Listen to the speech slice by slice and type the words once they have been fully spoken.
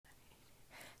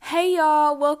Hey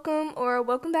y'all,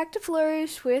 welcome back to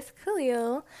Flourish with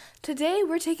Khalil. Today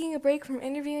we're taking a break from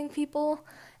interviewing people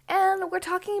and we're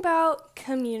talking about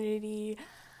community.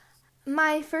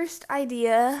 My first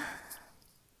idea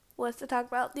was to talk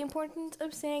about the importance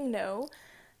of saying no,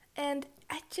 and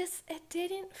it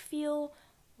didn't feel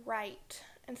right.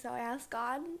 And so I asked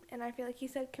God, and I feel like he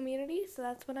said community, so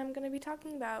that's what I'm going to be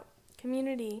talking about,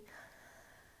 community.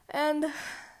 And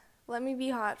let me be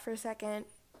hot for a second.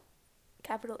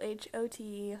 Capital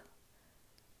H-O-T,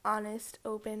 honest,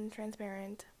 open,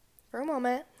 transparent. For a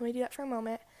moment, let me do that for a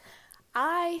moment.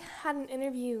 I had an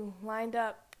interview lined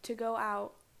up to go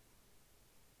out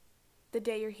the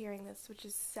day you're hearing this, which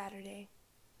is Saturday.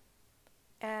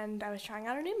 And I was trying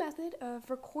out a new method of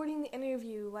recording the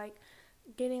interview, like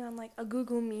getting on like a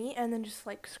Google Meet and then just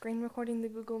like screen recording the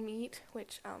Google Meet,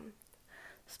 which,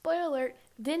 spoiler alert,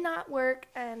 did not work,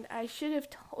 and I should have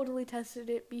totally tested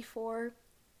it before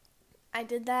I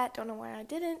did that. Don't know why I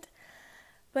didn't,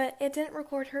 but it didn't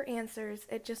record her answers.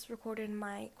 It just recorded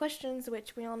my questions,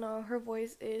 which we all know her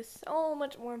voice is so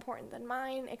much more important than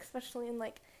mine, especially in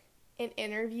like an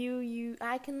interview.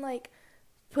 I can like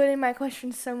put in my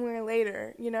questions somewhere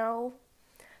later, you know?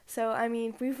 So, I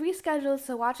mean, we've rescheduled,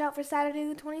 so watch out for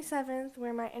Saturday the 27th,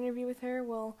 where my interview with her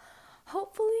will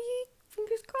hopefully,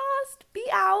 fingers crossed, be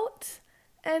out.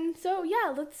 And so,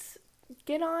 yeah, let's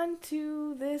get on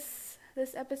to this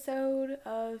episode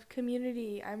of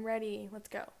Community. I'm ready. Let's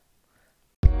go.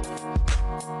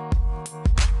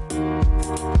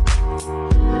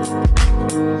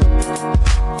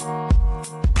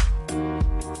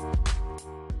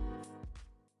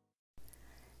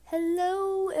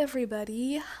 Hello,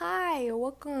 everybody. Hi,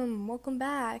 welcome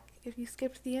back. If you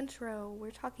skipped the intro,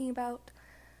 we're talking about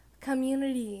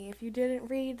community. If you didn't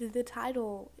read the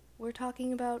title, we're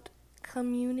talking about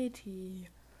community.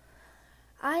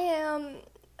 I am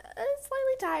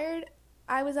slightly tired.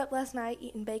 I was up last night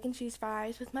eating bacon cheese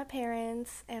fries with my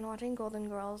parents and watching Golden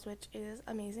Girls, which is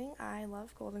amazing. I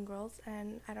love Golden Girls,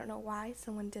 and I don't know why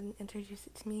someone didn't introduce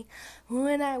it to me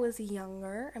when I was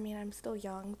younger. I mean, I'm still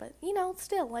young, but,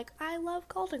 still, like, I love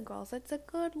Golden Girls. It's a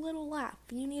good little laugh.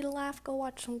 If you need a laugh, go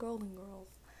watch some Golden Girls.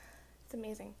 It's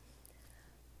amazing.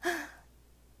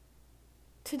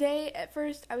 Today, at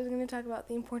first, I was going to talk about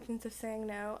the importance of saying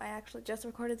no. I actually just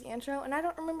recorded the intro, and I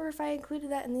don't remember if I included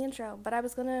that in the intro, but I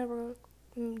was going to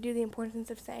do the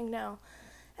importance of saying no.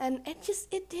 And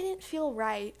it didn't feel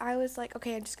right. I was like,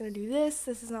 okay, I'm just going to do this.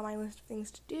 This is not my list of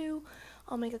things to do.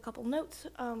 I'll make a couple notes,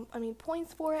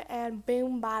 points for it, and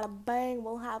boom, bada bang,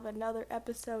 we'll have another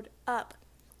episode up.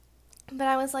 But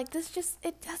I was like,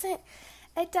 it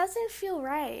doesn't feel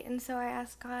right. And so I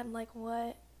asked God, like,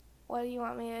 what do you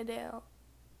want me to do?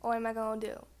 What am I going to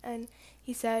do? And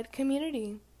he said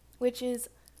community, which is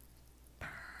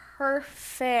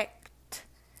perfect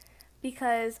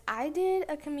because I did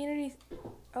a community.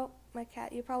 Oh, my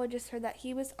cat, you probably just heard that.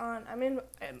 He was on,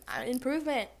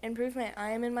 improvement.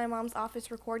 I am in my mom's office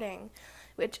recording,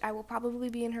 which I will probably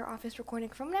be in her office recording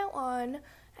from now on.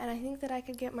 And I think that I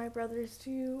could get my brothers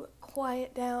to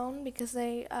quiet down because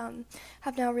they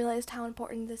have now realized how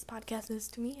important this podcast is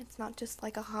to me. It's not just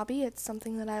like a hobby. It's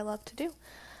something that I love to do.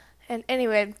 And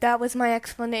anyway, that was my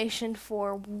explanation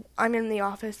for I'm in the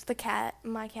office.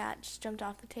 My cat just jumped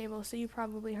off the table, so you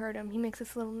probably heard him. He makes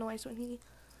this little noise when he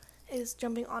is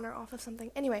jumping on or off of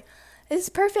something. Anyway, it's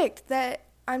perfect that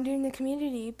I'm doing the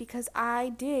community because I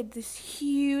did this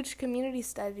huge community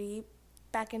study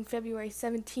back in February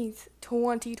 17th,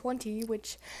 2020,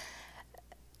 which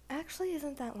actually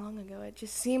isn't that long ago. It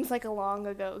just seems like a long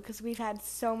ago because we've had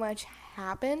so much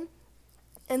happen.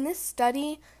 And this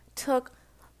study took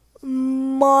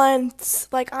months.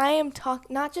 Like, I am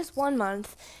not just 1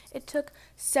 month. It took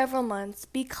several months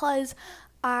because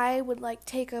I would, like,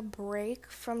 take a break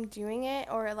from doing it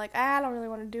or, like, I don't really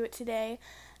want to do it today.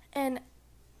 And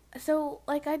so,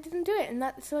 like, I didn't do it. And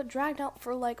so it dragged out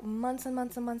for, like, months and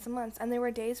months and months and months. And there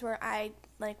were days where I,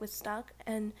 like, was stuck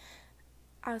and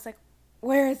I was like,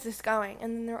 where is this going?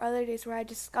 And then there were other days where I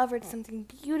discovered something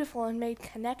beautiful and made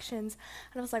connections.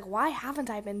 And I was like, why haven't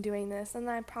I been doing this? And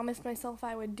then I promised myself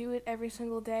I would do it every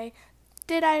single day.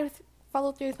 Did I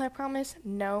follow through with my promise?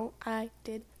 No, I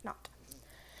did not.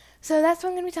 So that's what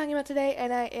I'm going to be talking about today,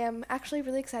 and I am actually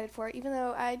really excited for it, even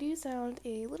though I do sound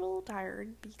a little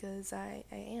tired, because I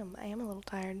am a little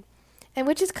tired. And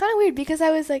which is kind of weird because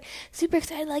I was like super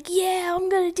excited, like, yeah, I'm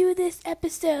going to do this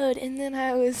episode. And then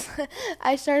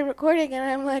I started recording and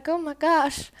I'm like, oh my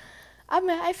gosh,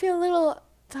 I feel a little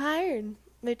tired,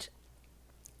 which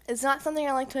is not something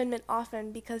I like to admit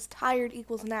often because tired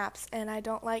equals naps. And I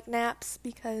don't like naps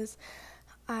because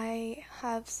I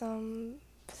have some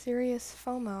serious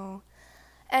FOMO.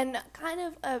 And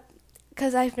kind of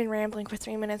because I've been rambling for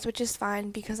 3 minutes, which is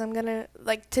fine because I'm gonna,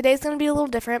 today's gonna be a little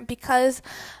different because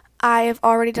I've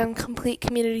already done complete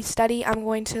community study. I'm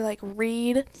going to,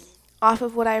 read off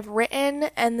of what I've written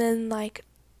and then,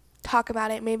 talk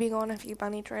about it, maybe go on a few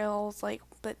bunny trails,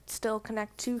 but still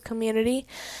connect to community.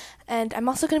 And I'm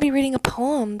also going to be reading a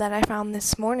poem that I found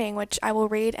this morning, which I will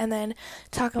read and then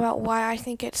talk about why I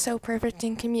think it's so perfect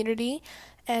in community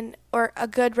or a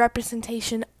good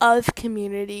representation of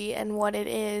community and what it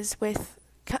is with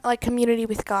community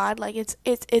with God. It's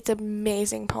an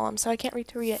amazing poem, so I can't wait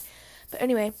to read it. But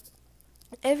anyway,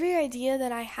 every idea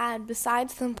that I had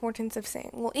besides the importance of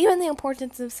saying, even the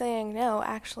importance of saying no,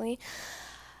 actually,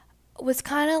 was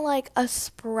kind of like a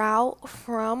sprout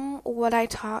from what I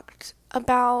talked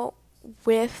about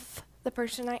with the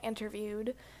person I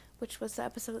interviewed, which was the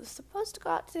episode that was supposed to go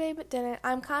out today but didn't.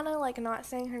 I'm kind of not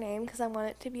saying her name because I want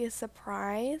it to be a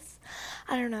surprise.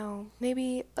 I don't know.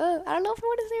 Maybe, I don't know if I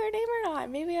want to say her name or not.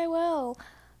 Maybe I will.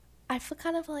 I feel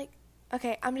kind of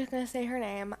okay, I'm just going to say her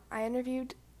name. I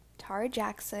interviewed Tara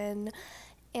Jackson,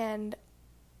 and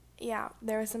yeah,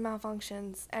 there were some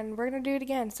malfunctions, and we're going to do it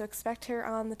again, so expect her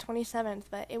on the 27th,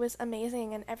 but it was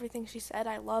amazing, and everything she said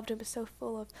I loved. It was so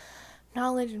full of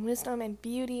knowledge and wisdom and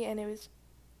beauty, and it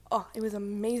was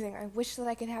amazing. I wish that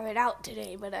I could have it out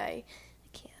today, but I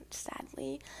can't,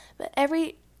 sadly. But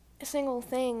every single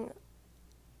thing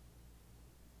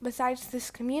besides this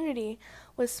community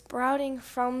was sprouting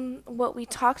from what we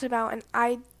talked about, and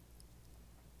I'm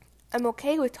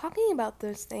okay with talking about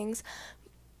those things,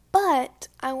 but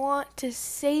I want to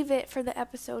save it for the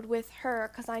episode with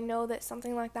her because I know that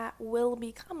something like that will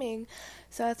be coming.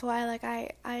 So that's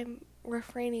why I'm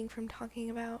refraining from talking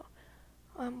about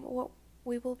what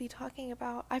we will be talking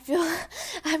about. I'm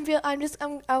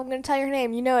gonna tell you her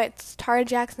name. You know it's Tara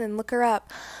Jackson. Look her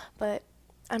up. But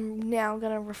I'm now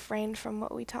gonna refrain from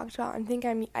what we talked about. I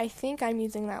think I'm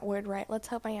using that word right. Let's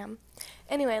hope I am.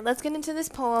 Anyway, let's get into this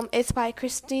poem. It's by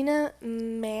Christina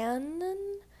Mann.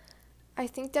 I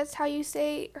think that's how you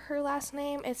say her last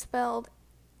name. It's spelled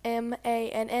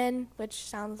Mann, which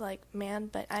sounds like man,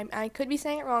 but I could be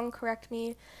saying it wrong. Correct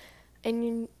me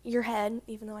in your head,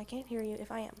 even though I can't hear you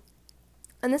if I am.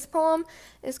 And this poem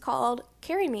is called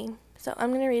Carry Me. So I'm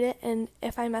going to read it, and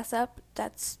if I mess up,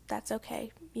 that's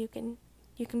okay. You can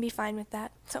be fine with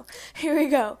that. So here we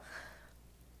go.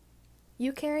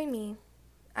 You carry me.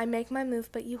 I make my move,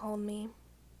 but you hold me.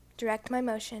 Direct my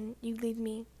motion. You lead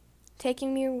me.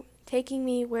 Taking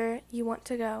me where you want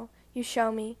to go. You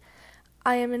show me.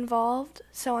 I am involved,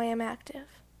 so I am active.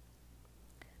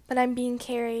 But I'm being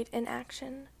carried in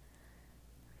action.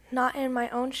 Not in my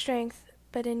own strength,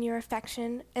 but in your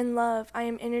affection and love. I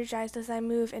am energized as I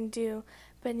move and do,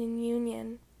 but in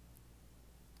union.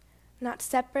 Not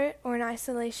separate or in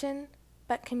isolation,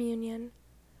 but communion.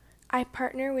 I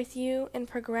partner with you in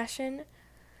progression.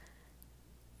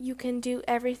 You can do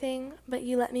everything, but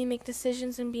you let me make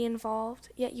decisions and be involved,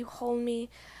 yet you hold me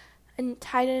and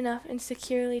tight enough and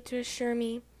securely to assure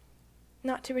me,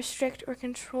 not to restrict or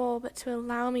control, but to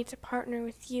allow me to partner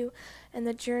with you in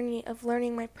the journey of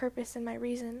learning my purpose and my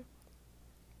reason.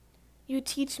 You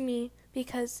teach me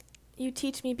because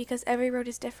every road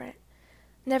is different,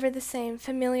 never the same,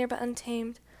 familiar but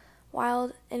untamed,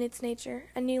 wild in its nature,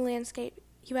 a new landscape.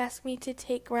 You ask me to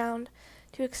take ground,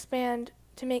 to expand,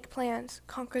 to make plans,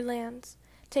 conquer lands,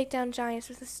 take down giants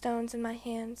with the stones in my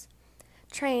hands,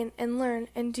 train and learn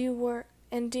and do work.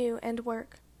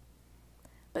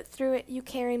 But through it you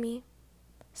carry me,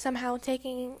 somehow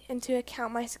taking into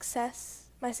account my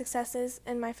successes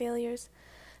and my failures,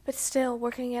 but still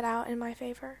working it out in my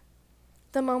favor.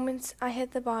 The moments I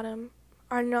hit the bottom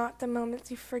are not the moments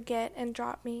you forget and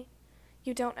drop me.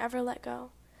 You don't ever let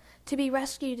go. To be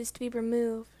rescued is to be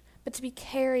removed, but to be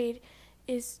carried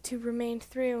is to remain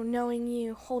through, knowing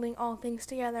you, holding all things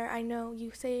together. I know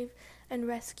you save and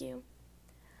rescue,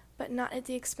 but not at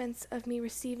the expense of me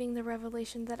receiving the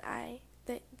revelation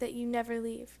that you never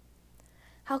leave.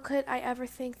 How could I ever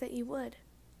think that you would?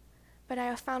 But I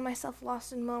have found myself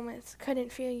lost in moments,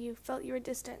 couldn't feel you, felt you were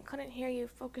distant, couldn't hear you,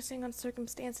 focusing on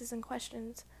circumstances and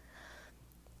questions.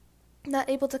 Not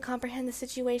able to comprehend the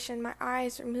situation, my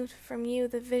eyes removed from you,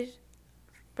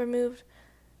 removed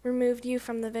you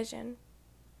from the vision.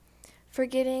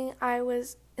 Forgetting I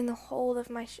was in the hold of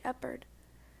my shepherd.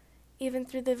 Even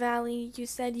through the valley, you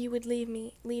said you would lead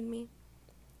me,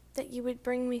 that you would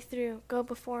bring me through, go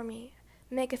before me,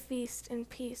 make a feast in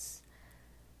peace.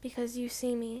 Because you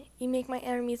see me, you make my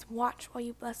enemies watch while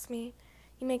you bless me.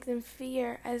 You make them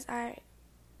fear as I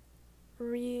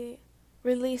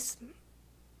release.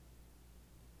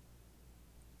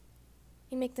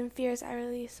 You make them fear as I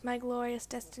release. My glorious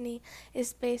destiny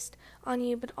is based on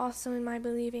you, but also in my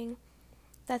believing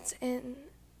that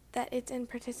it's in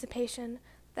participation,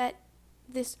 that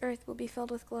this earth will be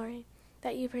filled with glory,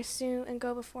 that you pursue and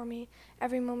go before me,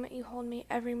 every moment you hold me,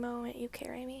 every moment you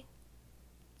carry me.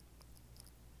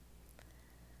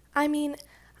 I mean,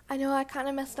 I know I kind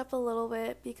of messed up a little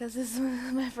bit because this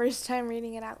was my first time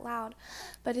reading it out loud,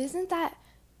 but isn't that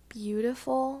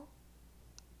beautiful?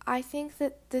 I think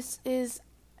that this is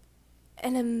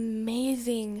an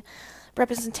amazing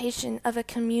representation of a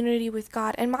community with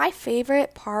God. And my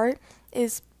favorite part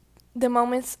is the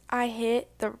moments I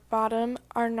hit the bottom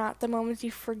are not the moments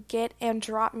you forget and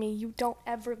drop me. You don't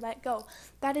ever let go.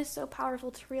 That is so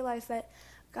powerful to realize that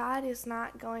God is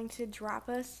not going to drop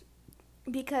us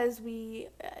because we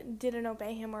didn't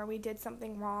obey him or we did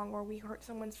something wrong or we hurt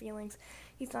someone's feelings.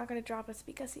 He's not going to drop us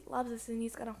because he loves us, and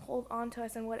he's going to hold on to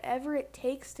us, and whatever it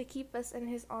takes to keep us in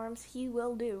his arms, he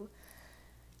will do.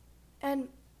 And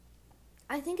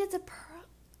I think it's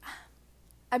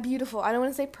a beautiful, I don't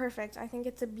want to say perfect, I think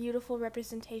it's a beautiful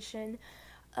representation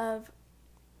of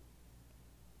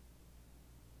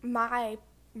my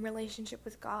relationship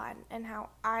with God and how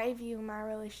I view my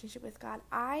relationship with God.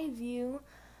 I view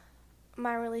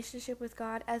my relationship with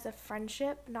God as a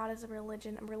friendship, not as a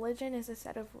religion. A religion is a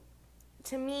set of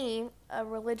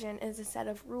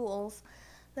rules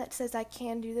that says I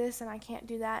can do this and I can't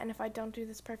do that, and if I don't do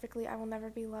this perfectly, I will never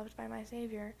be loved by my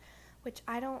Savior, which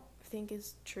I don't think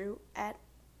is true at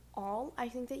all. I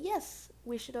think that yes,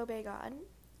 we should obey God.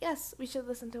 Yes, we should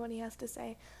listen to what he has to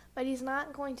say, but he's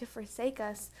not going to forsake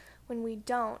us when we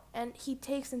don't, and he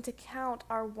takes into account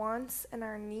our wants and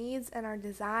our needs and our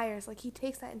desires. Like, he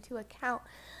takes that into account,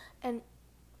 and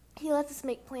he lets us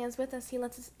make plans with us. He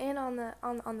lets us in on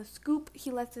the scoop. He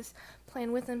lets us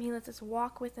plan with him. He lets us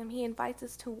walk with him. He invites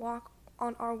us to walk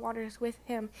on our waters with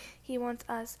him. He wants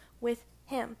us with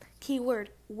him.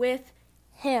 Keyword, with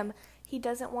him. He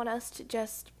doesn't want us to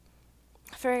just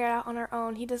figure it out on our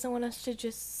own. He doesn't want us to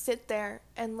just sit there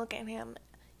and look at him.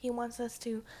 He wants us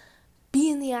to be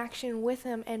in the action with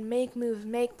him and make moves,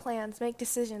 make plans, make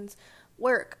decisions,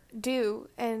 work, do,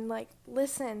 and like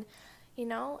listen,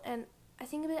 and I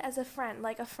think of it as a friend,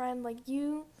 like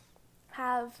you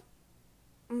have,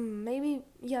 maybe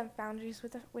you have boundaries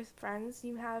with friends,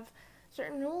 you have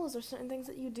certain rules or certain things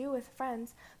that you do with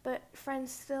friends, but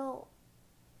friends still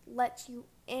let you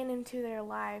into their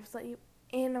lives, let you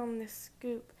in on the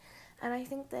scoop, and I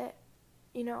think that,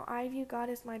 I view God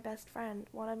as my best friend,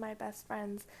 one of my best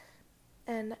friends,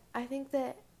 and I think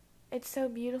that it's so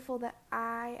beautiful that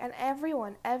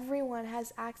everyone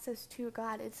has access to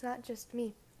God. It's not just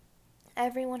me.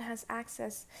 Everyone has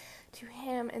access to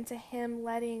him and to him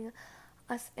letting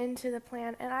us into the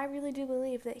plan. And I really do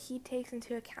believe that he takes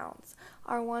into account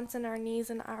our wants and our needs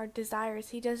and our desires.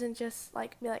 He doesn't just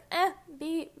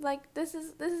be like, this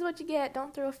is what you get.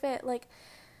 Don't throw a fit. Like,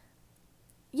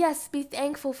 yes, be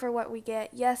thankful for what we get.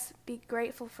 Yes, be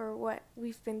grateful for what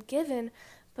we've been given.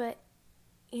 But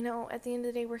at the end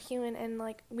of the day, we're human, and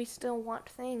we still want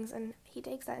things, and he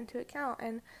takes that into account,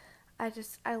 and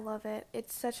I love it.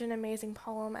 It's such an amazing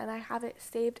poem, and I have it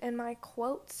saved in my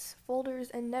quotes, folders,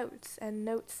 and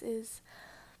notes is,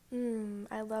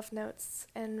 I love notes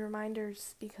and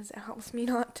reminders because it helps me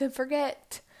not to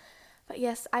forget. But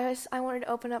yes, I wanted to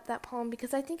open up that poem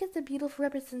because I think it's a beautiful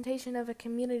representation of a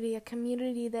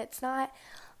community that's not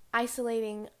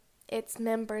isolating its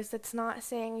members, that's not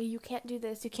saying you can't do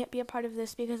this, you can't be a part of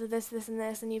this because of this, this, and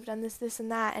this, and you've done this, this, and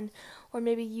that, and or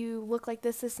maybe you look like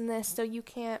this, this, and this, so you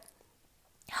can't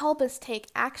help us take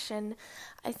action.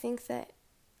 I think that,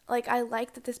 I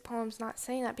like that this poem's not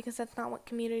saying that, because that's not what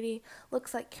community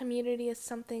looks like. Community is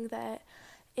something that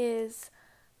is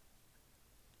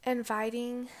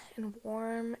inviting and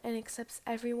warm and accepts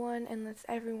everyone and lets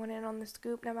everyone in on the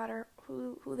scoop, no matter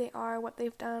who they are, what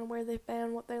they've done, where they've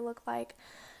been, what they look like.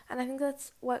 And I think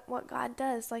that's what God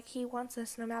does. He wants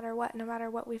us no matter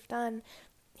what we've done.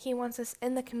 He wants us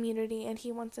in the community, and he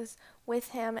wants us with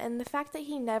him. And the fact that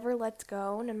he never lets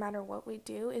go, no matter what we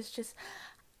do, is just,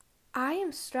 I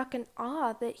am struck in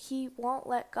awe that he won't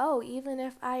let go, even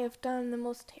if I have done the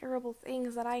most terrible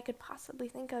things that I could possibly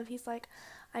think of. He's like,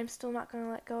 I'm still not going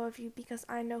to let go of you because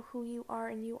I know who you are,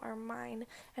 and you are mine,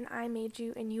 and I made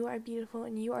you, and you are beautiful,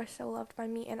 and you are so loved by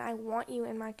me, and I want you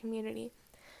in my community.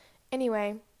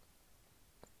 Anyway,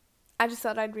 I just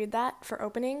thought I'd read that for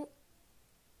opening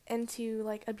into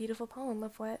a beautiful poem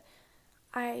of what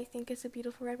I think is a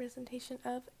beautiful representation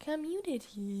of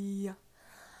community.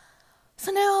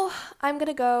 So now I'm going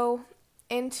to go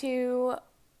into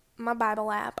my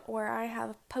Bible app where I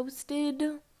have posted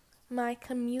my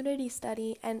community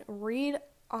study and read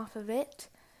off of it.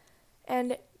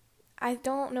 And I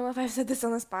don't know if I've said this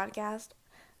on this podcast.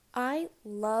 I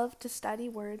love to study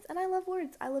words, and I love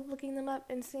words. I love looking them up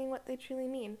and seeing what they truly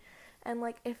mean. And,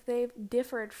 like, if they've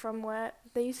differed from what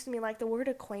they used to mean, like, the word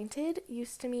acquainted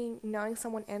used to mean knowing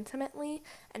someone intimately,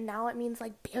 and now it means,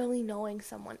 like, barely knowing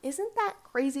someone. Isn't that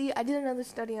crazy? I did another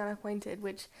study on acquainted,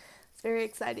 which is very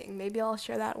exciting. Maybe I'll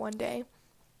share that one day.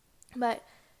 But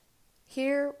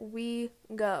here we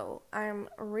go. I'm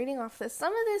reading off this.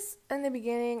 Some of this in the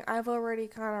beginning I've already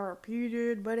kind of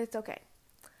repeated, but it's okay.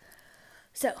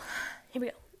 So, here we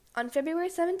go. On February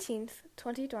 17th,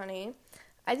 2020,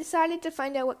 I decided to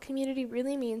find out what community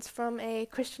really means from a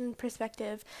Christian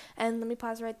perspective. And let me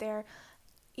pause right there.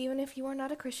 Even if you are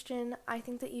not a Christian, I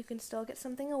think that you can still get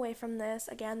something away from this.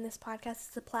 Again, this podcast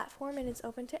is a platform and it's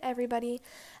open to everybody.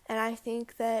 And I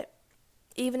think that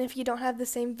even if you don't have the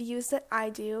same views that I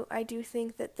do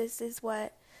think that this is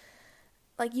what,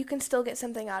 like, you can still get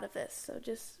something out of this. So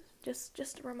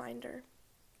just a reminder.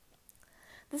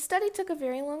 The study took a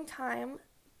very long time,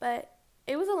 but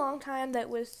it was a long time that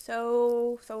was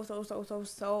so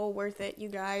worth it, you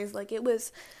guys. Like, it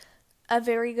was a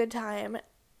very good time.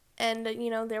 And, you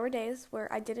know, there were days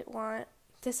where I didn't want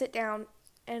to sit down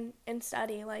and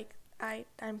study. Like,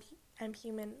 I'm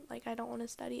human. Like, I don't want to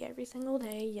study every single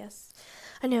day. Yes,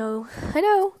 I know.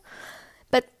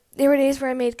 But there were days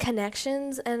where I made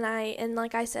connections, and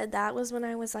like I said, that was when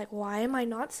I was like, why am I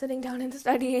not sitting down and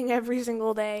studying every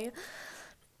single day?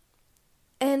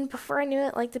 And before I knew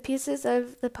it, like, the pieces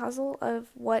of the puzzle of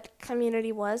what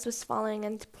community was falling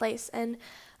into place. And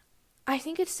I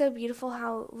think it's so beautiful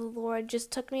how the Lord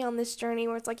just took me on this journey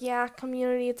where it's like, yeah,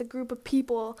 community, it's a group of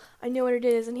people. I know what it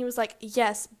is. And he was like,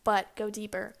 yes, but go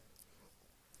deeper.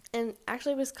 And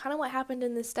actually it was kind of what happened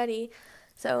in this study.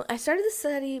 So I started the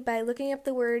study by looking up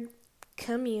the word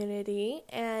community.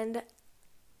 And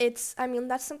that's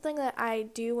something that I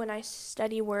do when I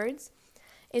study words,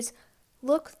 is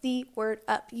look the word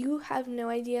up. You have no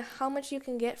idea how much you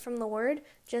can get from the word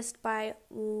just by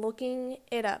looking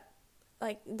it up.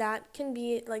 Like, that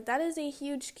is a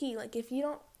huge key. Like, if you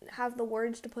don't have the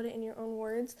words to put it in your own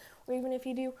words, or even if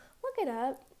you do, look it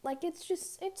up. Like, it's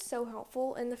so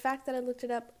helpful. And the fact that I looked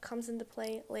it up comes into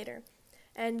play later.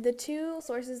 And the two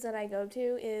sources that I go to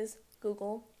is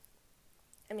Google.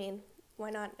 I mean, why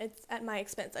not? It's at my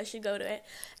expense. I should go to it.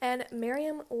 And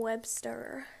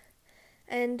Merriam-Webster.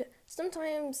 And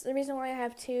sometimes the reason why I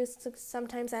have two is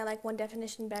sometimes I like one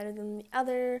definition better than the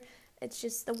other. It's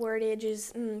just the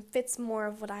wordage fits more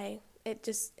of what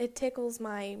it tickles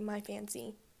my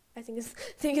fancy. I think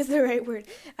is the right word.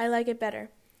 I like it better.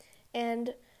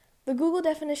 And the Google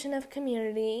definition of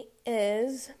community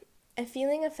is a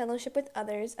feeling of fellowship with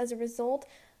others as a result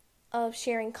of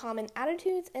sharing common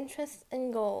attitudes, interests,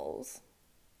 and goals.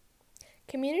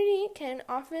 Community can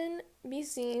often be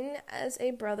seen as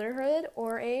a brotherhood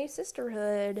or a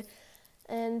sisterhood.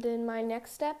 And in my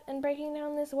next step in breaking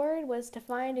down this word was to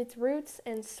find its roots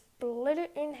and split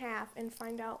it in half and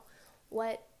find out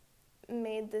what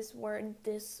made this word,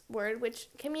 which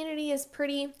community is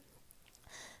pretty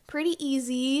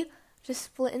easy to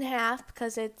split in half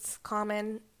because it's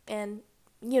common and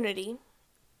unity.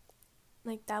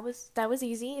 Like, that was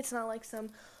easy. It's not like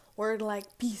some word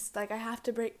like peace, like I have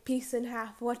to break peace in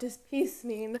half. What does peace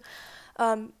mean?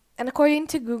 And according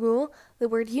to Google, the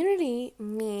word unity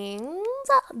means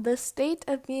the state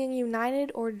of being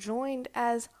united or joined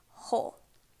as whole.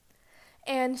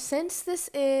 And since this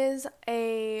is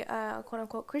a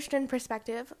quote-unquote Christian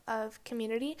perspective of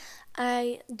community,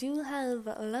 I do have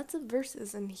lots of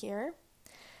verses in here.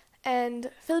 And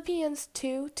Philippians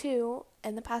 2:2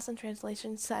 in the Passion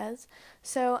Translation says,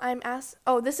 so I'm asked,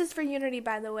 this is for unity,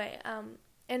 by the way.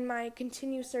 In my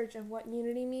continued search of what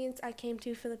unity means, I came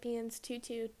to Philippians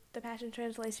 2:2, the Passion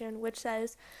Translation, which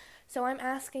says, so I'm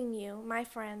asking you, my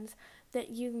friends, that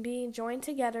you be joined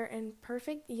together in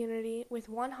perfect unity with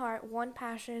one heart, one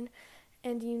passion,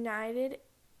 and united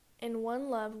in one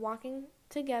love, walking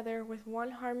together with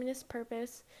one harmonious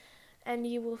purpose, and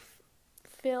you will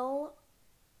fill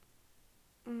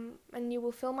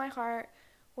my heart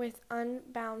with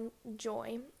unbound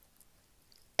joy.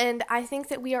 And I think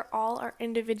that we are all our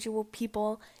individual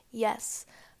people, yes,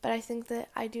 but I think that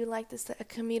I do like this, that a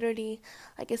community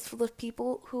is full of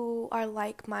people who are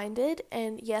like-minded,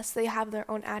 and yes, they have their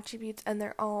own attributes and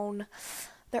their own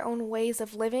ways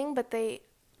of living, but they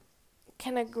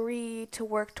can agree to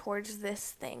work towards this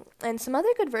thing. And some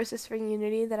other good verses for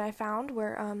unity that I found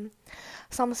were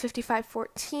Psalms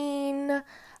 55:14,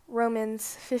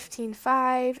 Romans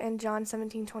 15:5, and John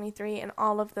 17:23, and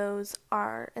all of those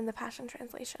are in the Passion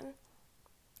Translation.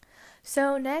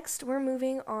 So next, we're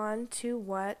moving on to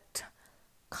what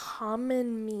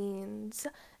common means,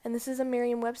 and this is a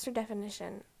Merriam-Webster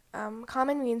definition.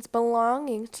 Common means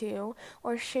belonging to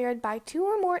or shared by two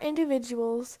or more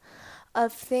individuals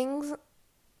of things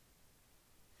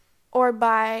or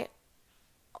by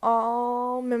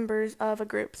all members of a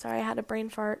group. Sorry, I had a brain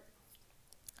fart.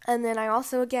 And then I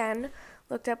also, again,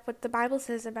 looked up what the Bible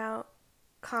says about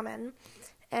common.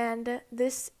 And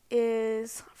this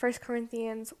is 1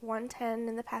 Corinthians 1:10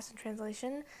 in the Passion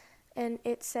Translation. And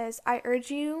it says, I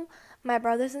urge you, my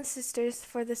brothers and sisters,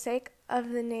 for the sake of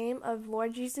the name of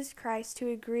Lord Jesus Christ, to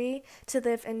agree to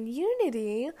live in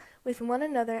unity with one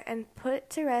another and put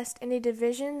to rest any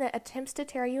division that attempts to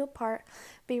tear you apart,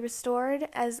 be restored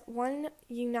as one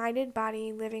united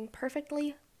body, living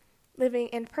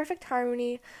in perfect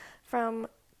harmony from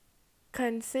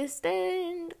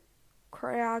consistent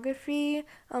choreography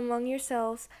among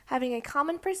yourselves, having a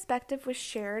common perspective with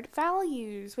shared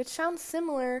values, which sounds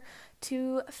similar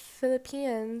to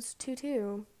Philippians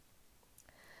 2:2.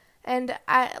 And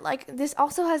this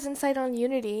also has insight on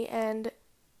unity, and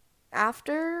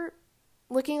after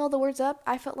looking all the words up,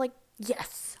 I felt like,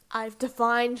 yes, I've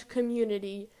defined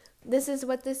community. This is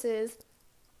what this is.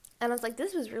 And I was like,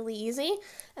 this was really easy,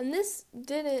 and this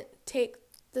didn't take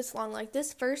this long. Like,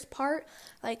 this first part,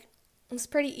 it's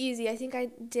pretty easy. I think I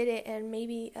did it in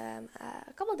maybe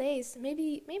a couple days,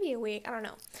 maybe a week, I don't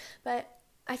know. But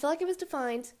I felt like it was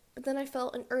defined, but then I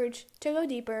felt an urge to go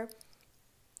deeper.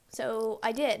 So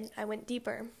I did. I went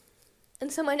deeper.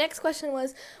 And so my next question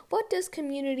was, what does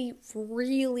community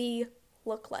really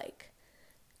look like?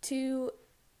 To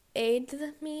aid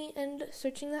me in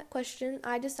searching that question,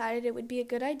 I decided it would be a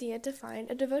good idea to find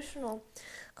a devotional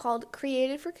called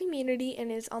Created for Community,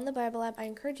 and it's on the Bible app. I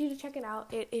encourage you to check it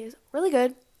out. It is really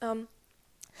good.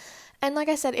 And like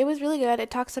I said, it was really good. It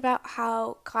talks about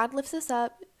how God lifts us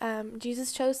up.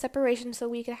 Jesus chose separation so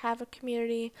we could have a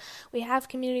community. We have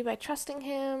community by trusting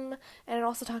him. And it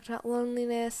also talked about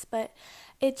loneliness. But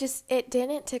it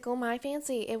didn't tickle my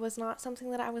fancy. It was not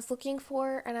something that I was looking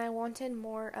for. And I wanted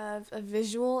more of a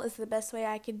visual is the best way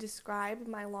I could describe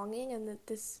my longing. And that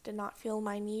this did not feel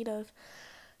my need of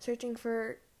searching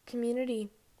for community.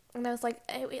 And I was like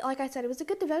I said, it was a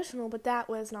good devotional, but that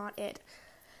was not it.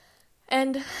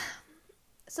 And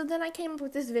so then I came up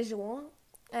with this visual,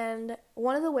 and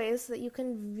one of the ways that you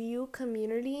can view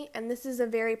community, and this is a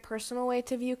very personal way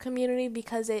to view community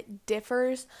because it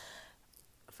differs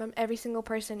from every single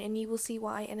person, and you will see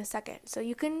why in a second. So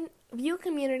you can view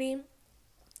community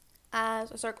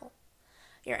as a circle.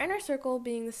 Your inner circle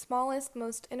being the smallest,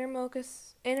 most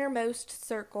innermost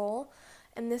circle,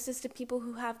 and this is the people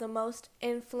who have the most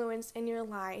influence in your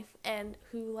life and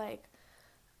who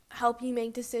help you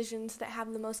make decisions that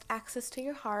have the most access to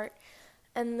your heart.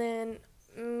 And then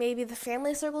maybe the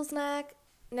family circle's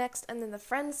next, and then the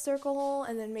friends circle,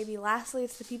 and then maybe lastly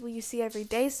it's the people you see every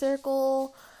day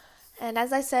circle. And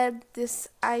as I said, this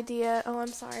idea, I'm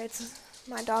sorry, it's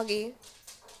my doggy.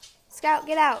 Scout,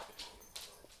 get out.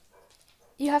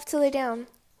 You have to lay down.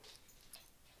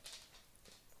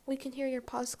 We can hear your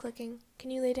paws clicking.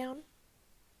 Can you lay down?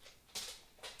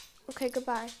 Okay,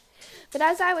 goodbye. But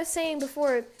as I was saying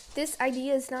before, this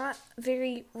idea is not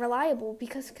very reliable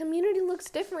because community looks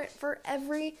different for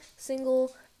every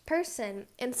single person.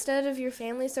 Instead of your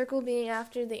family circle being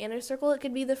after the inner circle, it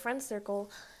could be the friend circle.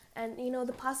 And,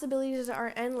 the possibilities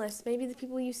are endless. Maybe the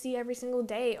people you see every single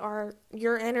day are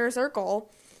your inner circle.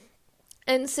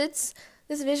 And since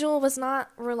this visual was not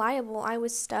reliable, I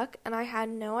was stuck and I had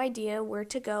no idea where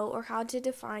to go or how to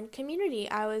define community.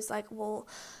 I was like, well,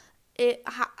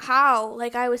 how?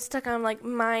 I was stuck on,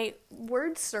 my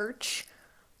word search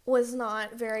was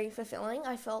not very fulfilling.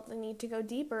 I felt the need to go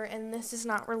deeper, and this is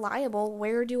not reliable.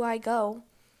 Where do I go?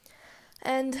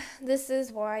 And this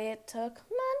is why it took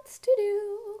months to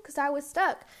do, because I was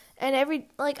stuck. And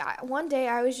one day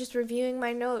I was just reviewing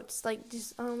my notes,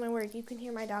 oh my word, you can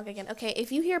hear my dog again. Okay,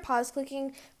 if you hear paws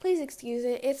clicking, please excuse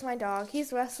it. It's my dog.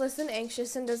 He's restless and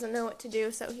anxious and doesn't know what to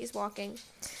do, so he's walking.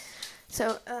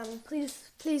 So,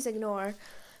 please ignore.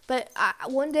 But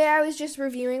one day I was just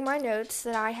reviewing my notes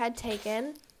that I had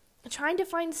taken, trying to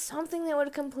find something that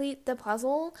would complete the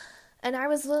puzzle. And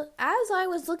as I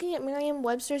was looking at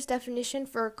Merriam-Webster's definition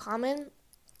for common,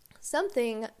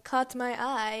 something caught my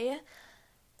eye.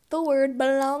 The word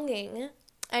belonging.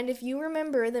 And if you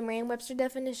remember, the Merriam-Webster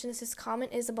definition says common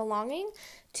is a belonging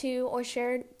to or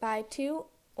shared by two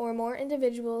or more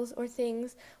individuals or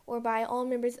things or by all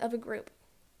members of a group.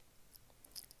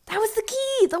 That was the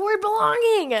key, the word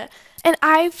belonging. And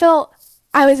I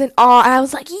was in awe. I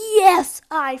was like, yes,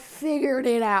 I figured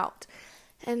it out.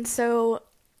 And so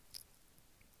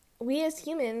we as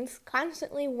humans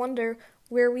constantly wonder,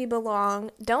 where we belong.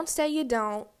 Don't say you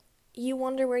don't. You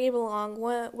wonder where you belong,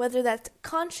 whether that's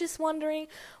conscious wondering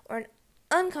or an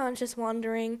unconscious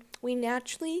wondering. We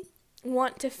naturally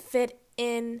want to fit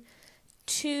in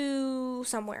to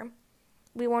somewhere.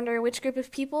 We wonder which group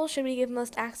of people should we give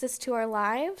most access to our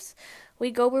lives.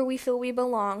 We go where we feel we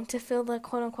belong to fill the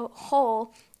quote-unquote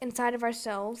hole inside of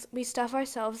ourselves. We stuff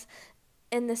ourselves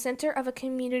in the center of a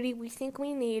community we think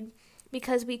we need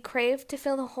because we crave to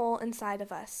fill the hole inside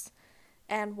of us.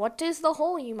 And what is the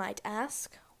hole, you might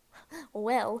ask?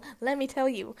 Well, let me tell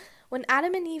you. When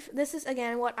Adam and Eve, this is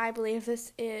again what I believe,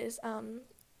 this is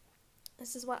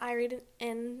what I read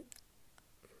in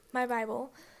my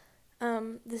Bible.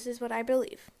 This is what I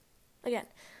believe. Again,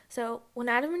 so when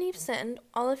Adam and Eve sinned,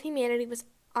 all of humanity was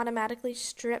automatically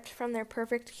stripped from their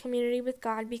perfect community with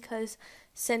God because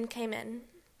sin came in.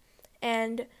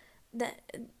 And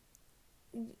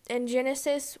in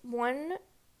Genesis 3,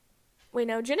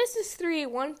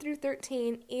 1 through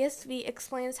 13, ESV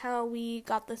explains how we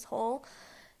got this hole,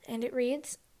 and it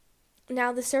reads,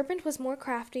 "Now the serpent was more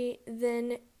crafty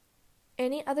than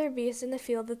any other beast in the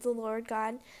field that the Lord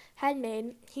God had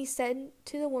made. He said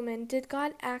to the woman, 'Did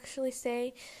God actually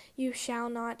say you shall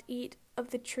not eat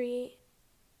of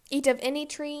any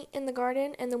tree in the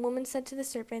garden?' And the woman said to the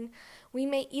serpent, 'We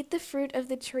may eat the fruit of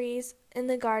the trees in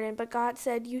the garden, but God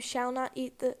said, you shall not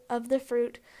eat of the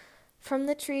fruit from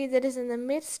the tree that is in the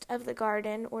midst of the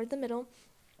garden,'" or the middle,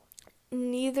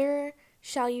 "'neither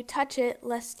shall you touch it,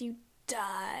 lest you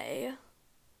die.'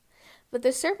 But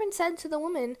the serpent said to the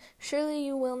woman, 'Surely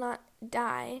you will not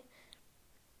die,'"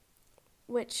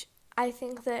 which I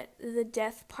think that the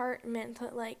death part meant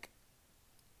that,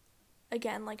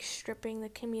 again, stripping the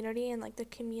community, and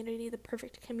the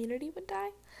perfect community would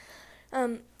die.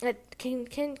 It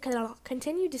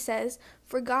continued to says,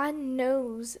 "For God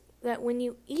knows that when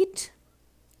you eat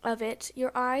of it,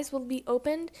 your eyes will be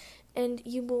opened, and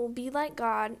you will be like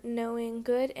God, knowing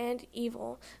good and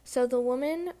evil." So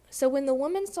when the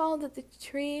woman saw that the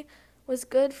tree was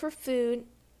good for food,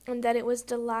 and that it was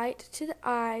delight to the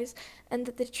eyes, and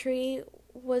that the tree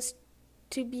was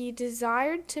to be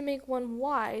desired to make one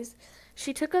wise,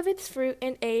 she took of its fruit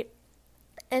and ate,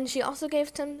 and she also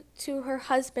gave some to her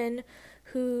husband,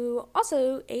 who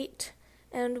also ate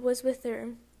and was with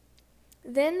her.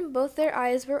 Then both their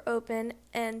eyes were open,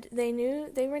 and they knew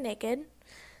they were naked,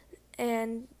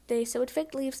 and they sewed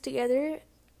fig leaves together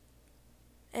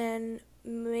and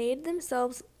made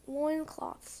themselves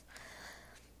loincloths.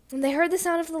 And they heard the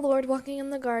sound of the Lord walking in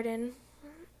the garden.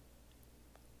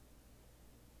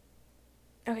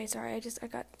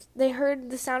 They heard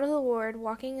the sound of the Lord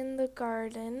walking in the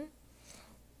garden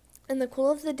in the cool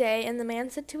of the day, and the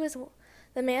man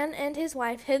and his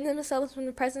wife hid themselves from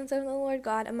the presence of the Lord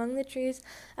God among the trees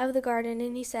of the garden.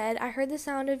 And he said, "I heard the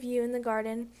sound of you in the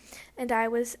garden, and I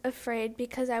was afraid,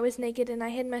 because I was naked, and I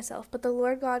hid myself. But the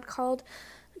Lord God called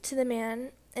to the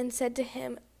man and said to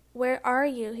him, 'Where are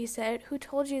you?' He said, 'Who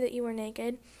told you that you were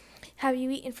naked? Have you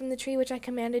eaten from the tree which I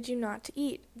commanded you not to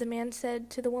eat?' The man said,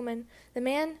 'The woman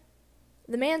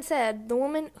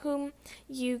whom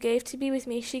you gave to be with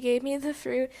me, she gave me the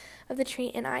fruit of the tree,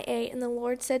 and I ate.' And the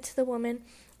Lord said to the woman,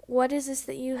 'What is this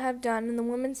that you have done?' And the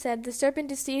woman said, 'The serpent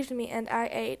deceived me, and I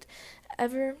ate.'"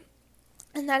 And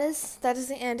that is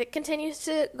the end. It continues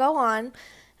to go on.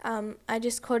 I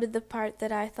just quoted the part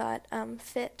that I thought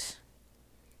fit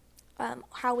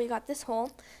how we got this hole.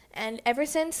 And ever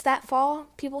since that fall,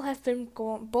 people have been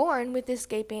born with this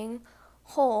gaping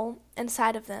hole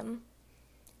inside of them.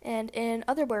 And in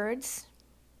other words,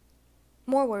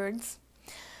 more words,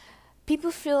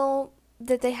 people feel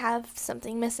that they have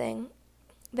something missing.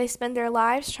 They spend their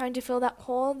lives trying to fill that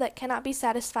hole that cannot be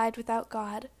satisfied without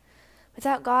God.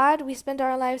 Without God, we spend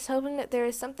our lives hoping that there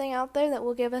is something out there that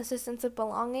will give us a sense of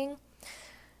belonging.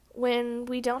 When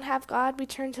we don't have God, we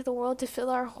turn to the world to fill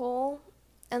our hole,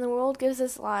 and the world gives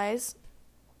us lies.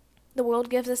 The world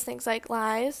gives us things like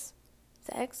lies,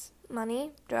 sex,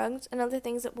 money, drugs, and other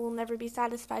things that we'll never be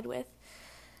satisfied with.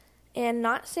 And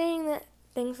not saying that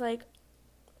things like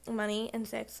money and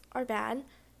sex are bad,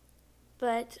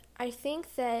 but I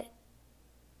think that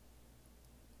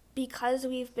because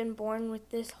we've been born with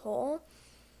this hole,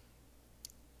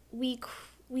 we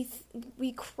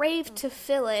crave to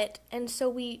fill it, and so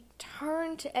we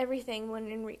turn to everything, when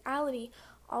in reality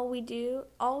all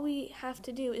we have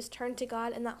to do is turn to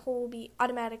God, and that hole will be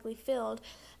automatically filled.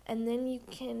 And then you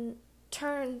can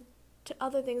turn to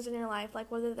other things in your life,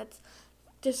 like whether that's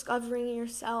discovering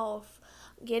yourself,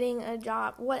 getting a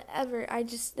job, whatever.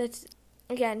 That's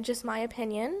again just my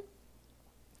opinion,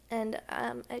 and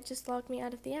it just logged me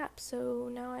out of the app, so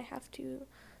now I have to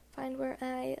find where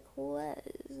I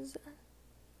was.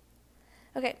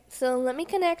 Okay, so let me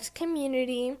connect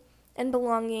community and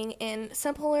belonging in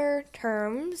simpler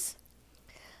terms.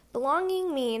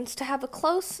 Belonging means to have a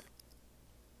close,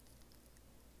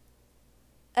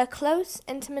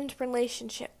 intimate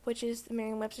relationship, which is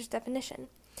Merriam-Webster's definition.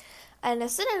 And a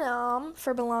synonym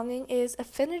for belonging is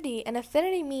affinity, and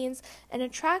affinity means an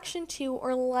attraction to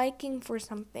or liking for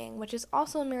something, which is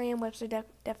also a Merriam-Webster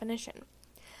definition.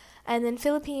 And then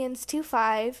Philippians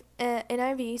 2:5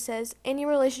 NIV says, in your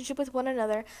relationship with one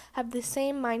another, have the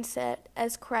same mindset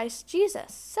as Christ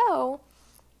Jesus. So,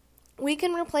 we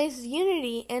can replace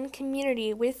unity and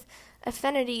community with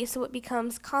affinity, so it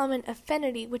becomes common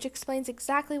affinity, which explains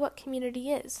exactly what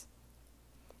community is.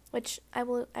 Which I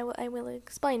will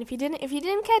explain. If you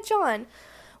didn't catch on,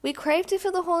 we crave to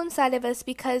feel the hole inside of us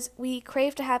because we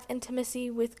crave to have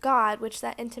intimacy with God, which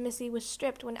that intimacy was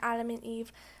stripped when Adam and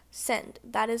Eve sinned.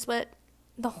 That is what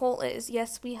the hole is.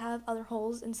 Yes, we have other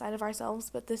holes inside of ourselves,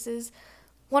 but this is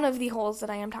one of the holes that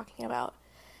I am talking about.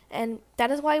 And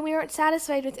that is why we aren't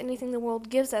satisfied with anything the world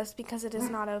gives us, because it is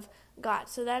not of God.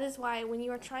 So that is why when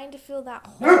you are trying to fill that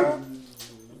hole,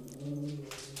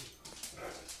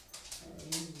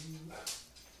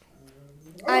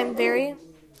 I'm very,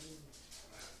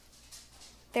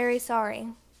 very sorry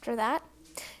for that.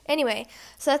 Anyway,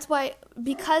 so that's why,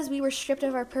 because we were stripped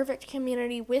of our perfect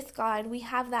community with God, we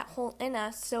have that hole in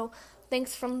us. So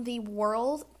things from the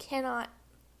world cannot,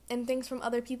 and things from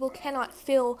other people cannot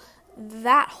fill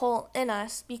that hole in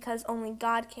us, because only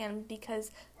God can,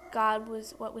 because God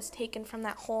was what was taken from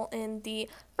that hole in the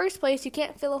first place. You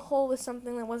can't fill a hole with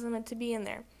something that wasn't meant to be in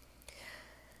there.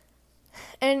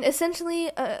 And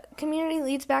essentially, community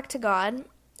leads back to God.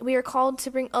 We are called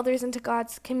to bring others into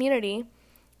God's community.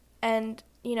 And,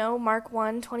 Mark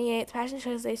 1:28, the Passion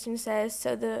Translation says,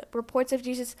 so the reports of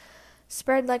Jesus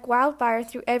spread like wildfire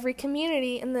through every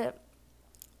community in the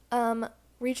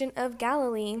region of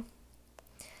Galilee.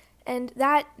 And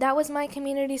that was my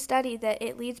community study, that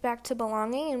it leads back to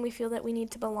belonging, and we feel that we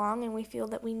need to belong, and we feel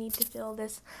that we need to fill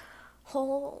this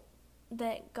hole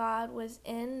that God was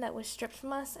in, that was stripped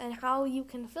from us. And how you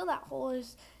can fill that hole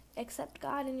is accept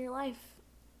God in your life.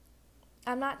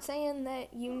 I'm not saying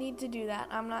that you need to do that.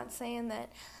 I'm not saying that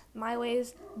my way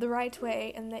is the right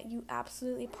way and that you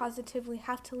absolutely positively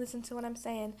have to listen to what I'm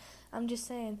saying. I'm just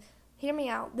saying, hear me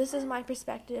out. This is my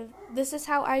perspective. This is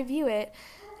how I view it.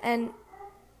 And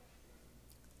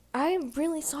I'm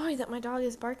really sorry that my dog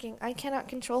is barking. I cannot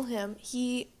control him.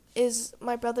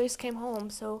 My brothers came home,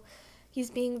 so he's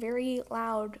being very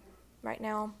loud right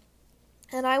now.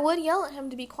 And I would yell at him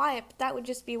to be quiet, but that would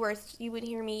just be worse. You would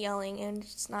hear me yelling, and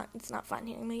it's not fun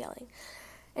hearing me yelling.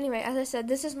 Anyway, as I said,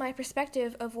 this is my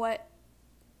perspective of what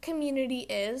community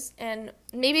is, and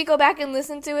maybe go back and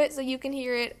listen to it so you can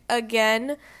hear it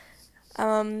again.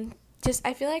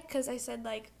 I feel like, because I said,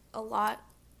 a lot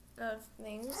of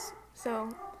things, so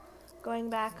going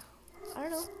back, I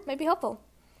don't know, might be helpful.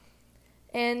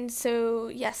 And so,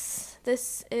 yes,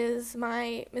 this is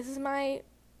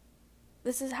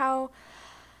how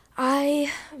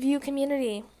I view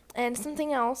community. And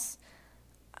something else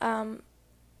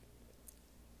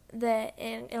that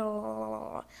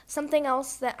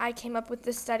I came up with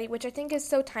this study, which I think is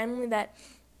so timely that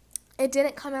it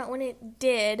didn't come out when it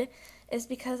did, is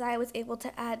because I was able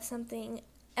to add something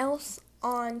else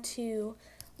onto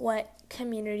what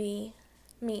community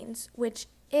means, which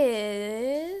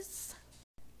is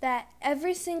that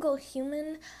every single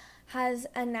human has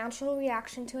a natural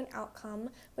reaction to an outcome,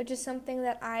 which is something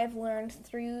that I've learned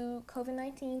through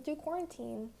COVID-19, through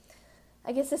quarantine.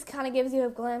 I guess this kind of gives you a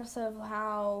glimpse of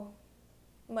how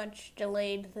much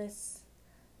delayed this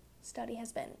study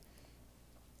has been.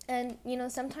 And,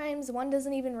 sometimes one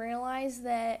doesn't even realize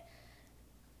that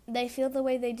they feel the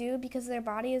way they do because their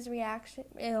body is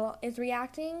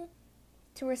reacting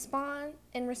to respond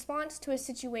in response to a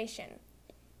situation.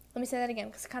 Let me say that again,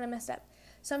 because it's kind of messed up.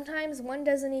 Sometimes one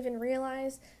doesn't even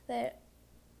realize that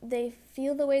they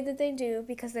feel the way that they do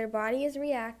because their body is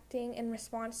reacting in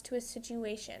response to a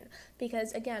situation.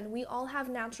 Because, again, we all have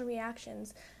natural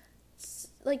reactions.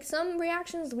 Like, some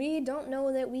reactions we don't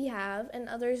know that we have, and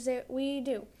others that we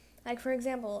do. Like, for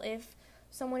example, if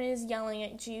someone is yelling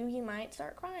at you, you might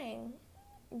start crying.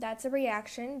 That's a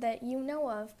reaction that you know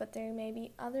of, but there may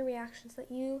be other reactions that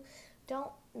you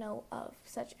don't know of,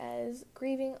 such as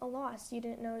grieving a loss. You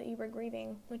didn't know that you were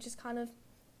grieving, which is kind of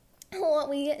what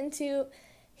we get into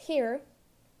here.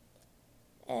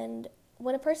 And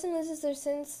when a person loses their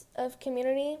sense of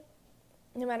community,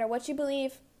 no matter what you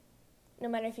believe, no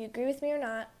matter if you agree with me or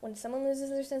not, when someone loses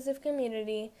their sense of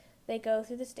community, they go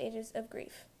through the stages of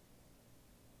grief.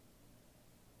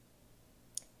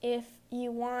 If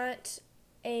you want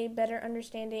a better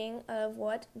understanding of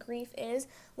what grief is,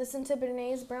 listen to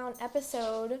Brené Brown's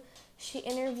episode. She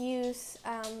interviews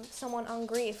someone on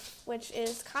grief, which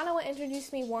is kind of what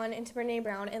introduced me, one, into Brené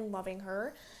Brown and loving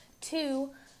her. Two,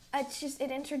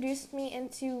 it introduced me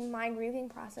into my grieving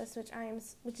process,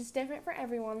 which is different for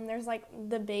everyone. There's like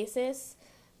the basis,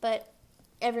 but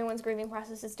everyone's grieving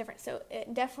process is different. So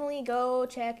definitely go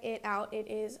check it out.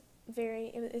 It's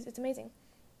amazing.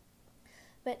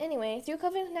 But anyway, through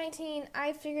COVID-19,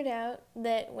 I figured out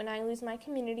that when I lose my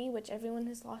community, which everyone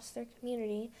has lost their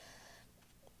community,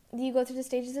 you go through the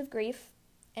stages of grief.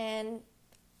 And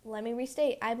let me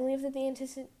restate, I believe that the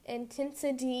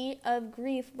intensity of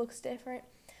grief looks different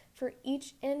for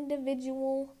each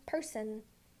individual person.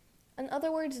 In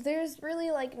other words, there's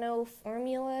really like no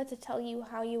formula to tell you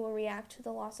how you will react to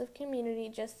the loss of community,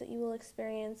 just that you will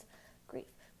experience grief,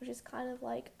 which is kind of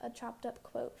like a chopped up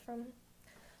quote from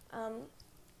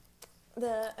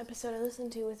the episode I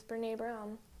listened to with Brené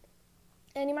Brown.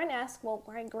 And you might ask, well,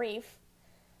 why grief?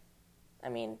 I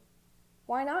mean,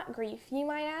 why not grief? You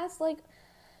might ask,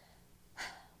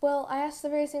 well, I asked the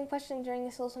very same question during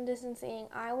the social distancing.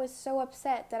 I was so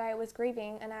upset that I was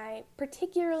grieving, and I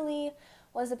particularly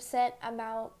was upset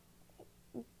about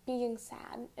being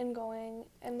sad and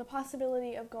the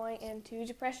possibility of going into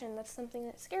depression. That's something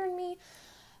that scared me.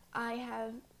 I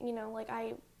have,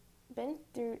 I've been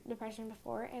through depression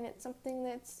before, and it's something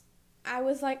I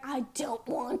was like, I don't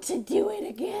want to do it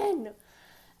again.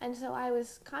 And so I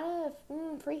was kind of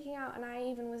freaking out, and I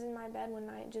even was in my bed one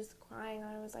night just crying.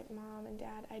 I was like, Mom and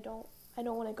Dad, I don't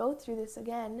want to go through this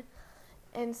again.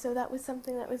 And so that was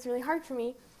something that was really hard for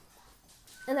me.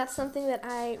 And that's something that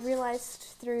I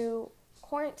realized through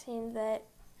quarantine, that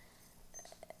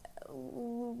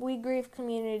we grieve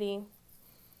community.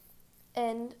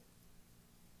 And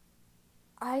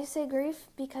I say grief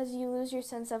because you lose your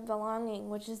sense of belonging,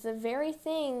 which is the very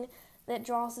thing that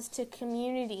draws us to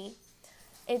community.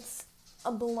 It's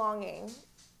a belonging.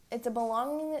 It's a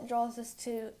belonging that draws us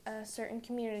to a certain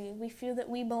community. We feel that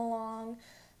we belong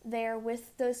there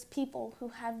with those people who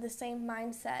have the same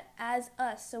mindset as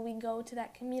us, so we go to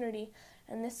that community.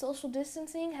 And this social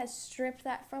distancing has stripped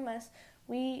that from us.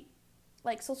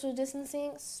 Social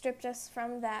distancing stripped us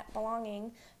from that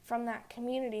belonging, from that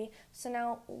community. So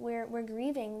now we're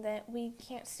grieving that we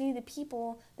can't see the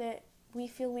people that we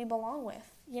feel we belong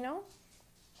with,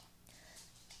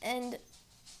 And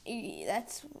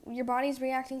that's your body's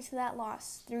reacting to that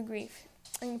loss through grief.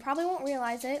 And you probably won't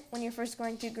realize it when you're first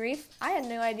going through grief. I had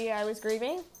no idea I was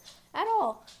grieving at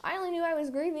all. I only knew I was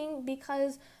grieving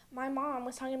because my mom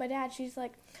was talking to my dad. She's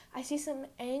like, I see some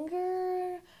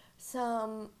anger,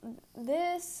 some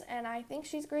this, and I think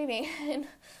she's grieving. And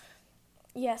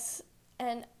yes,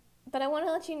 but I want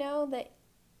to let you know that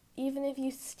even if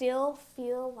you still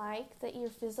feel like that your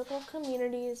physical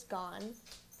community is gone,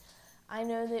 I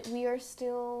know that we are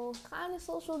still kind of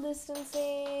social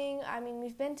distancing. I mean,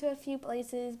 we've been to a few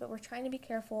places, but we're trying to be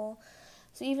careful.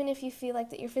 So even if you feel like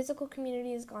that your physical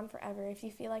community is gone forever, if you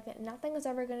feel like that nothing is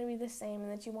ever going to be the same and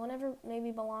that you won't ever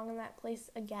maybe belong in that place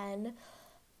again,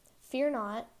 fear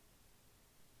not.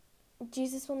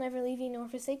 Jesus will never leave you nor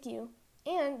forsake you.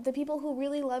 And the people who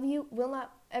really love you will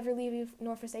not ever leave you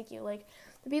nor forsake you. Like,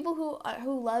 the people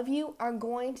who love you are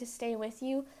going to stay with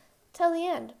you till the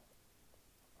end.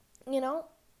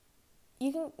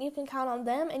 You can count on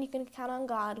them, and you can count on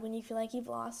God when you feel like you've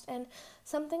lost. And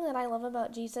something that I love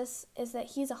about Jesus is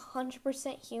that he's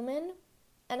 100% human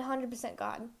and 100%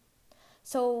 God.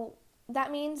 So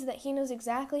that means that he knows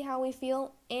exactly how we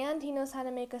feel, and he knows how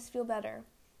to make us feel better.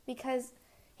 Because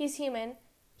he's human,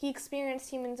 he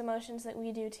experienced humans' emotions that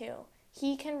we do too.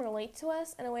 He can relate to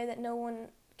us in a way that no one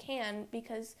can,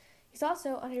 because he's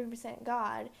also 100%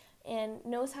 God and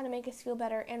knows how to make us feel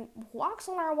better and walks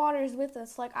on our waters with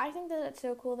us. Like, I think that it's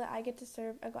so cool that I get to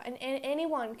serve a God, and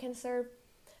anyone can serve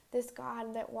this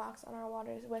God that walks on our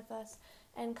waters with us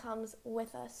and comes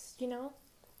with us,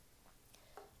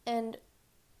 And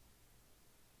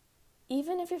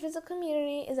even if your physical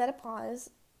community is at a pause,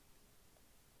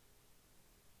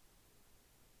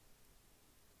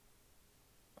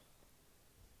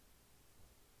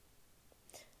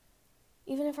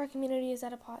 even if our community is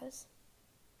at a pause,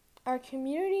 our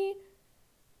community,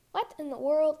 what in the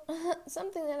world?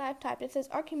 Something that I've typed. It says,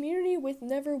 our community with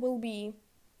never will be.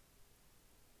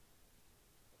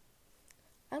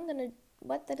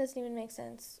 What? That doesn't even make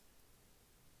sense.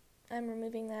 I'm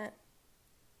removing that.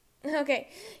 Okay.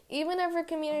 Even if our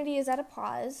community is at a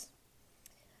pause,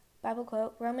 Bible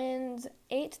quote, Romans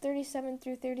 8:37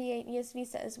 through 38 ESV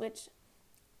says, which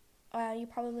you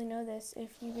probably know this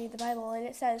if you read the Bible, and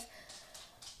it says,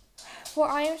 For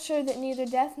I am sure that neither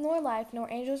death nor life, nor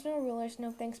angels nor rulers,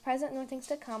 nor things present nor things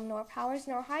to come, nor powers,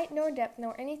 nor height, nor depth,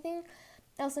 nor anything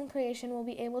else in creation will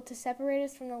be able to separate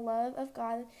us from the love of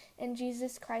God in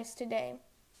Jesus Christ today.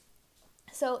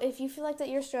 So if you feel like that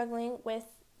you're struggling with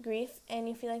grief and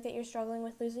you feel like that you're struggling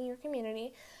with losing your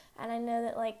community, and I know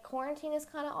that like quarantine is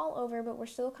kind of all over, but we're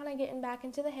still kind of getting back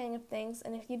into the hang of things,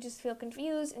 and if you just feel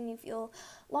confused and you feel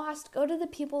lost, go to the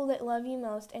people that love you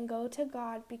most and go to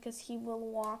God, because he will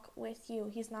walk with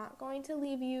you. He's not going to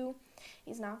leave you.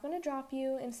 He's not going to drop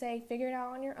you and say figure it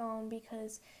out on your own,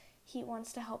 because he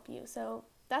wants to help you. So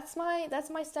that's my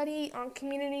study on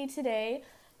community today.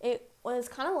 It was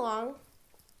kind of long,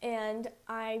 and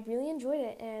I really enjoyed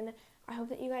it, and I hope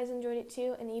that you guys enjoyed it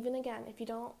too. And even again, if you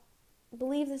don't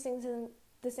believe the same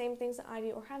things that I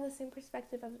do or have the same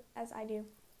perspective as I do,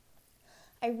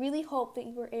 I really hope that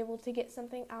you were able to get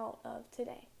something out of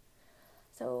today.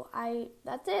 So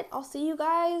that's it. I'll see you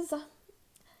guys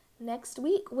next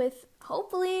week with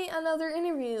hopefully another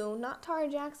interview. Not Tara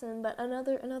Jackson, but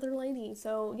another lady.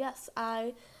 So yes,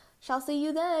 I shall see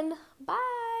you then. Bye.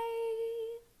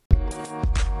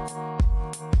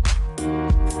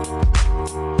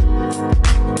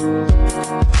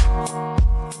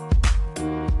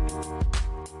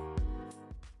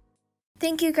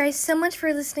 Thank you guys so much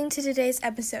for listening to today's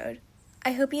episode.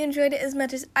 I hope you enjoyed it as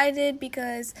much as I did,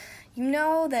 because you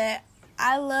know that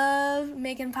I love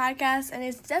making podcasts, and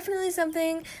it's definitely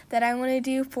something that I want to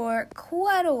do for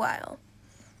quite a while.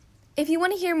 If you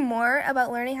want to hear more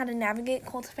about learning how to navigate,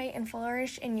 cultivate, and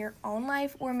flourish in your own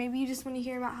life, or maybe you just want to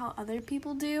hear about how other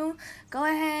people do, go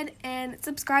ahead and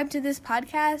subscribe to this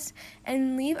podcast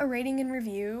and leave a rating and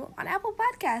review on Apple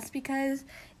Podcasts, because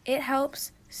it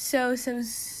helps so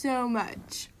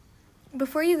much.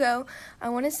 Before you go, I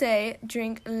want to say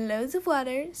drink loads of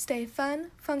water, stay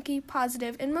fun, funky,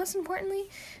 positive, and most importantly,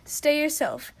 stay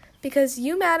yourself, because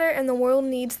you matter and the world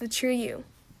needs the true you.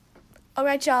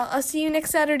 Alright, y'all, I'll see you next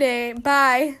Saturday.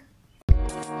 Bye.